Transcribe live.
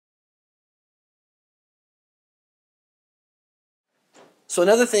So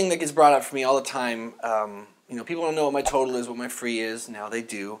another thing that gets brought up for me all the time, you know, people don't know what my total is, what my free is. Now they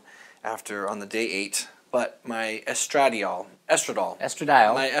do, on the day 8. But my estradiol, my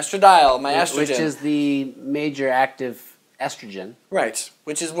estrogen, which is the major active estrogen, right?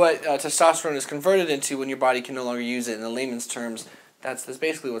 Which is what testosterone is converted into when your body can no longer use it. In the layman's terms, that's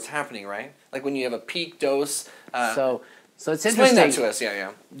basically what's happening, right? Like when you have a peak dose. So it's interesting. Explain that to us,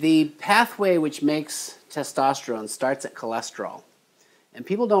 yeah. The pathway which makes testosterone starts at cholesterol. And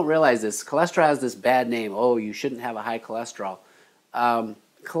people don't realize this. Cholesterol has this bad name. Oh, you shouldn't have a high cholesterol.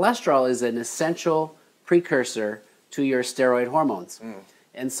 Cholesterol is an essential precursor to your steroid hormones.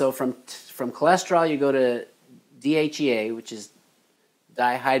 And so from cholesterol, you go to DHEA, which is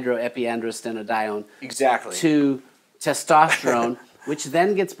dihydroepiandrostenedione. Exactly. To testosterone, which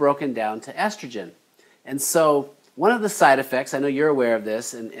then gets broken down to estrogen. And so one of the side effects, I know you're aware of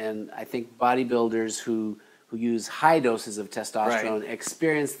this, and I think bodybuilders who use high doses of testosterone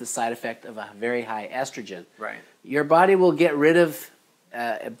experience the side effect of a very high estrogen. Right. Your body will get rid of,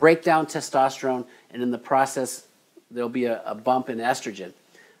 break down testosterone, and in the process, there'll be a bump in estrogen.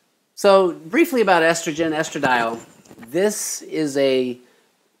 So briefly about estrogen, estradiol, this is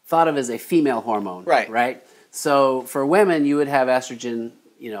thought of as a female hormone. Right? So for women, you would have estrogen,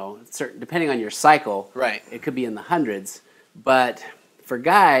 you know, depending on your cycle, it could be in the hundreds. But for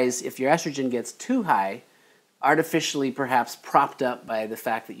guys, if your estrogen gets too high, artificially perhaps propped up by the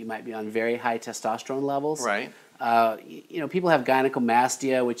fact that you might be on very high testosterone levels. You know, people have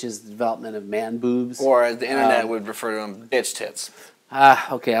gynecomastia, which is the development of man boobs. Or as the internet would refer to them, bitch tits.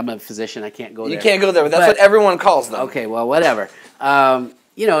 Okay, I'm a physician. I can't go there. You can't go there, but that's what everyone calls them. Okay, well, whatever.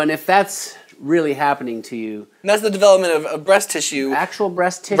 You know, and if that's really happening to you... And that's the development of breast tissue. Actual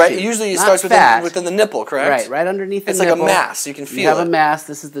breast tissue. Right, usually it starts within the nipple, correct? Right underneath the nipple. It's like a mass. You can feel it. You have a mass.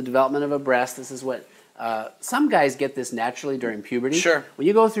 This is the development of a breast. This is what... some guys get this naturally during puberty. Sure. When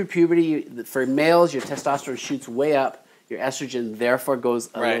you go through puberty, for males, your testosterone shoots way up. Your estrogen, therefore,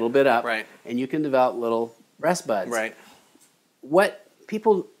 goes a little bit up. And you can develop little breast buds. What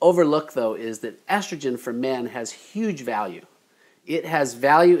people overlook, though, is that estrogen for men has huge value. It has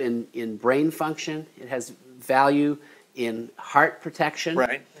value in brain function. It has value in heart protection.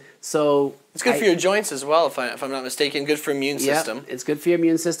 So it's good for your joints as well, if I'm not mistaken. Good for immune system. It's good for your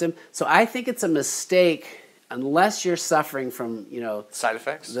immune system. So I think it's a mistake unless you're suffering from, you know, side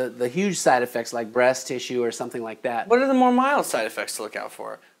effects. The huge side effects like breast tissue or something like that. What are the more mild side effects to look out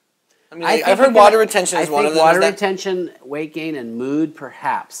for? I mean, I've heard water retention is one of them. Water retention, weight gain, and mood,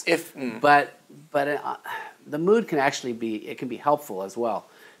 perhaps. But the mood can actually be helpful as well.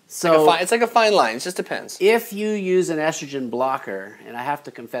 So it's like a fine line. It just depends. If you use an estrogen blocker, and I have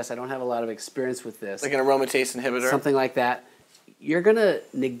to confess I don't have a lot of experience with this. Like an aromatase inhibitor? Something like that. You're going to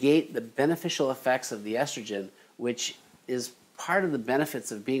negate the beneficial effects of the estrogen, which is part of the benefits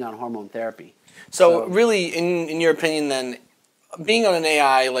of being on hormone therapy. So really, in your opinion then, being on an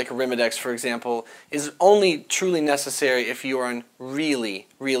AI like Arimidex, for example, is only truly necessary if you are on really,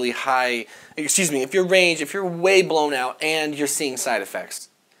 really high, if you're way blown out and you're seeing side effects.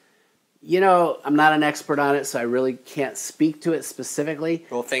 You know, I'm not an expert on it, so I really can't speak to it specifically.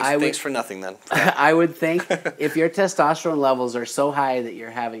 Well, thanks for nothing then. I would think if your testosterone levels are so high that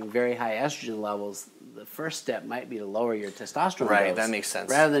you're having very high estrogen levels, the first step might be to lower your testosterone levels. That makes sense.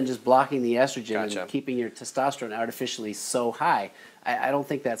 Rather than just blocking the estrogen and keeping your testosterone artificially so high. I don't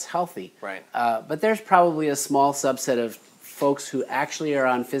think that's healthy. But there's probably a small subset of folks who actually are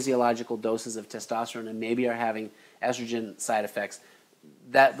on physiological doses of testosterone and maybe are having estrogen side effects.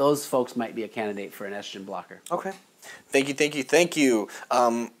 Those folks might be a candidate for an estrogen blocker. Okay. Thank you.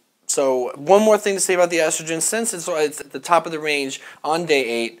 So one more thing to say about the estrogen. Since it's at the top of the range on day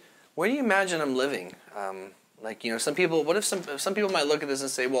 8, where do you imagine I'm living? Like, you know, some people might look at this and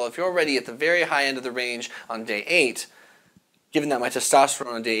say, well, if you're already at the very high end of the range on day 8, given that my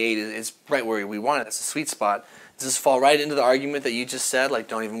testosterone on day 8 is right where we want it, that's a sweet spot, does this fall right into the argument that you just said, like,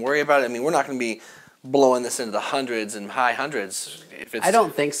 don't even worry about it? I mean, we're not going to be blowing this into the hundreds and high hundreds. I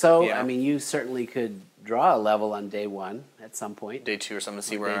don't think so. I mean, you certainly could draw a level on day 1 at some point. Day 2 or something to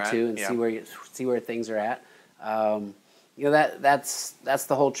see where we're at. Day 2 and see where things are at. You know, that's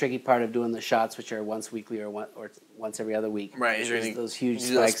the whole tricky part of doing the shots, which are once weekly or once every other week. Those huge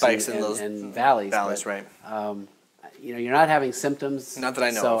spikes and valleys. You know, you're not having symptoms. Not that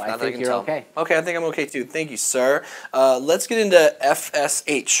I know so of. Not I think you're okay. Okay, I think I'm okay too. Thank you, sir. Let's get into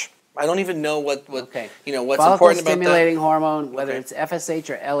FSH. I don't even know what's important about stimulating hormone, whether it's FSH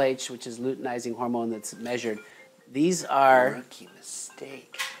or LH, which is luteinizing hormone that's measured. These are rookie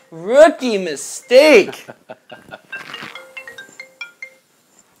mistake. Rookie mistake.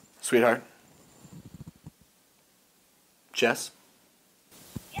 Sweetheart. Jess.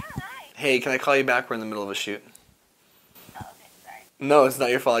 Hey, can I call you back? We're in the middle of a shoot. Oh, okay, sorry. No, it's not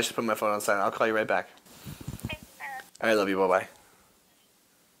your fault. I should put my phone on silent. I'll call you right back. Okay, I love you. Bye-bye.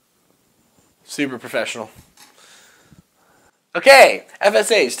 Super professional. Okay,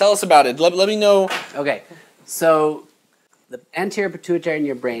 FSH, tell us about it. Let me know. Okay, so the anterior pituitary in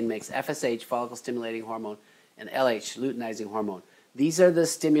your brain makes FSH, follicle stimulating hormone, and LH, luteinizing hormone. These are the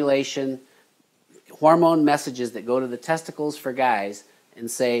stimulation hormone messages that go to the testicles for guys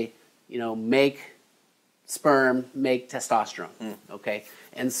and say, you know, make sperm, make testosterone. Okay,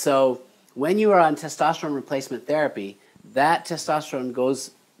 and so when you are on testosterone replacement therapy, that testosterone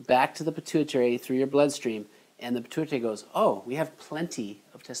goes back to the pituitary through your bloodstream, and the pituitary goes, oh, we have plenty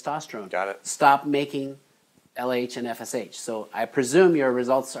of testosterone. Got it. Stop making LH and FSH. So I presume your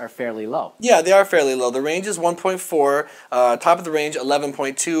results are fairly low. Yeah, they are fairly low. The range is 1.4, top of the range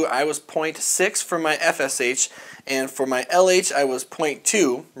 11.2. I was 0.6 for my FSH, and for my LH I was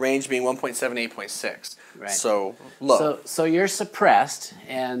 0.2, range being 1.7, 8.6. Right. So low. So you're suppressed,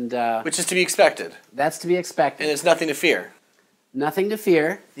 and Which is to be expected. that's to be expected. And it's nothing to fear. Nothing to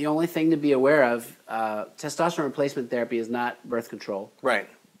fear. The only thing to be aware of, testosterone replacement therapy is not birth control. Right.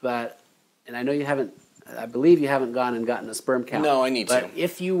 But, and I know you haven't, I believe you haven't gone and gotten a sperm count. No, I need but to. But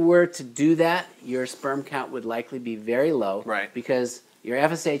if you were to do that, your sperm count would likely be very low. Right. Because your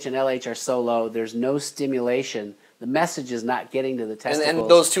FSH and LH are so low, there's no stimulation. The message is not getting to the testicles. And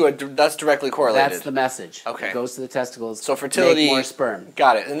those two, that's directly correlated. That's the message. Okay. It goes to the testicles. So fertility, make more sperm.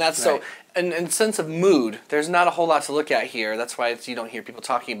 Got it. And that's Right. so. And in sense of mood, there's not a whole lot to look at here. That's why you don't hear people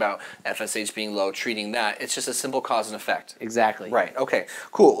talking about FSH being low, treating that. It's just a simple cause and effect. Exactly. Right. Okay.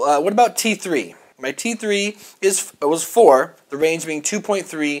 Cool. What about T3? My T3 was 4. The range being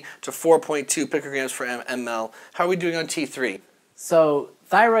 2.3 to 4.2 picograms per ml. How are we doing on T3? So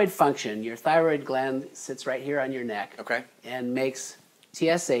thyroid function, your thyroid gland sits right here on your neck. Okay. And makes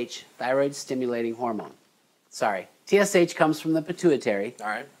TSH, thyroid stimulating hormone. Sorry. TSH comes from the pituitary. All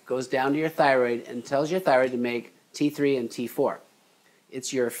right. Goes down to your thyroid and tells your thyroid to make T3 and T4.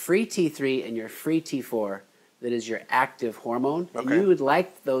 It's your free T3 and your free T4 that is your active hormone. Okay. And you would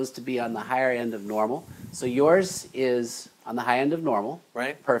like those to be on the higher end of normal. So yours is on the high end of normal.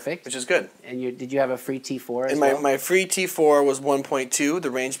 Right. Perfect. Which is good. And did you have a free T4 as And well? my free T4 was 1.2,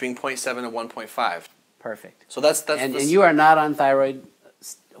 the range being 0.7 to 1.5. Perfect. So that's and you are not on thyroid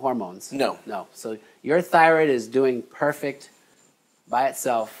hormones. No. No. So your thyroid is doing perfect by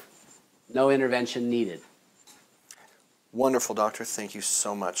itself. No intervention needed. Wonderful, doctor. Thank you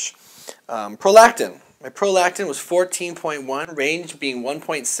so much. Prolactin. My prolactin was 14.1, range being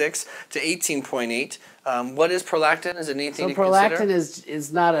 1.6 to 18.8. What is prolactin? Is it anything to prolactin consider?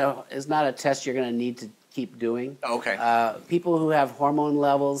 is not a test you're going to need to keep doing. Okay. People who have hormone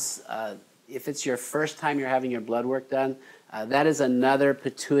levels, if it's your first time you're having your blood work done, that is another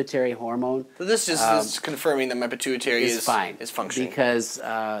pituitary hormone. So this is confirming that my pituitary is fine. Is functioning. Because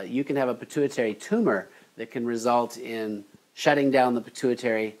you can have a pituitary tumor that can result in shutting down the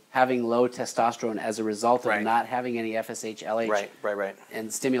pituitary, having low testosterone as a result of Right. not having any FSH, LH, Right.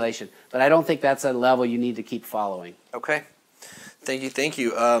 and stimulation. But I don't think that's a level you need to keep following. Okay. Thank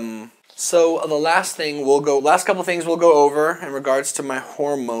you. So the last couple things we'll go over in regards to my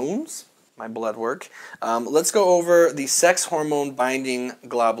hormones, my blood work. Let's go over the sex hormone binding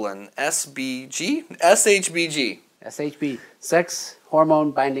globulin, SHBG. SHB, sex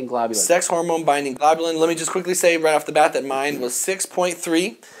hormone binding globulin. Sex hormone binding globulin. Let me just quickly say right off the bat that mine was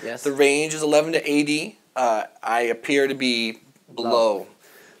 6.3. Yes. The range is 11 to 80. I appear to be below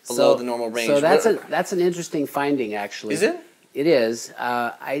the normal range. So that's an interesting finding, actually. Is it? It is.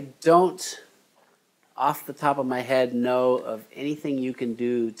 I don't, off the top of my head, know of anything you can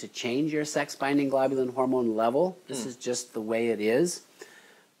do to change your sex binding globulin hormone level. This is just the way it is.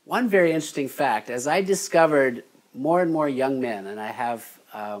 One very interesting fact, as I discovered more and more young men, and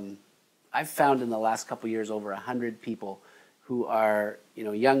I've found in the last couple years over 100 people who are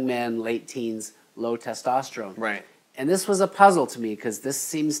young men, late teens, low testosterone. Right. And this was a puzzle to me because this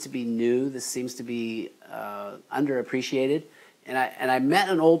seems to be new. This seems to be underappreciated. And I met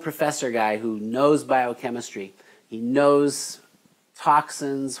an old professor guy who knows biochemistry. He knows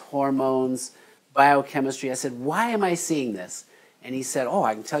toxins, hormones, biochemistry. I said, why am I seeing this? And he said, oh,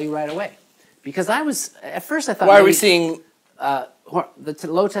 I can tell you right away. Because at first I thought... Why are we seeing... low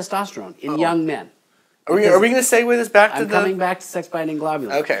testosterone in young men. Are we going to segue this back to I'm coming back to sex binding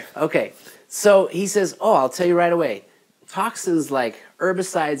globulin. Okay. Okay. So he says, oh, I'll tell you right away. Toxins like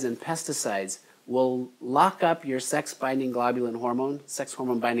herbicides and pesticides will lock up your sex binding globulin hormone, sex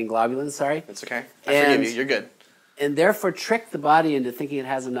hormone binding globulin, sorry. That's okay. I forgive you. You're good. And therefore trick the body into thinking it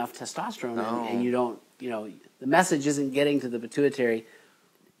has enough testosterone and you don't, the message isn't getting to the pituitary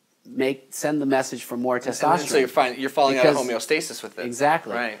send the message for more And testosterone. so you're falling out of Because- homeostasis with it.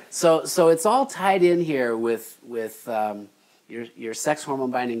 Exactly. Right. So it's all tied in here with your sex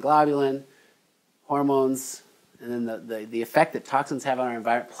hormone binding globulin, hormones, and then the effect that toxins have on our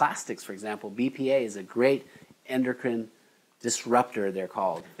environment. Plastics, for example, BPA is a great endocrine disruptor, they're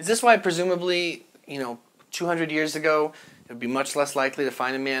called. Is this why presumably, 200 years ago, it would be much less likely to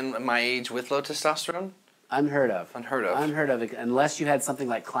find a man my age with low testosterone? Unheard of. Unheard of. Unheard of, unless you had something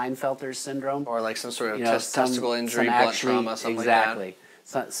like Klinefelter's syndrome. Or like some sort of some- testicle injury, some blunt actually- trauma, something exactly.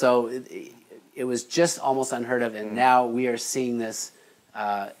 So it was just almost unheard of, and now we are seeing this.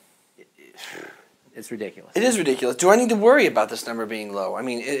 It's ridiculous. It is ridiculous. Do I need to worry about this number being low? I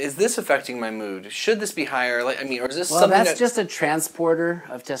mean, is this affecting my mood? Should this be higher? Or is this Well, something that's just a transporter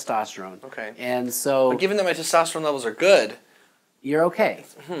of testosterone. Okay. And so But given that my testosterone levels are good, you're okay.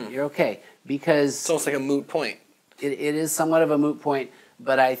 You're okay because it's almost like a moot point. it is somewhat of a moot point.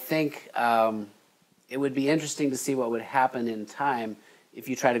 But I think it would be interesting to see what would happen in time if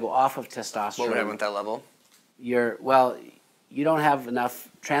you try to go off of testosterone. What would happen at that level? You don't have enough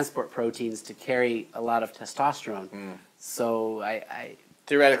transport proteins to carry a lot of testosterone. So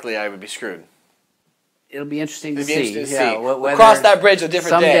Theoretically, I would be screwed. it'll be interesting to It'd be see. interesting to see. We'll whether cross that bridge a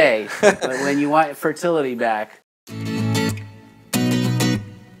different day. someday. But when you want fertility back,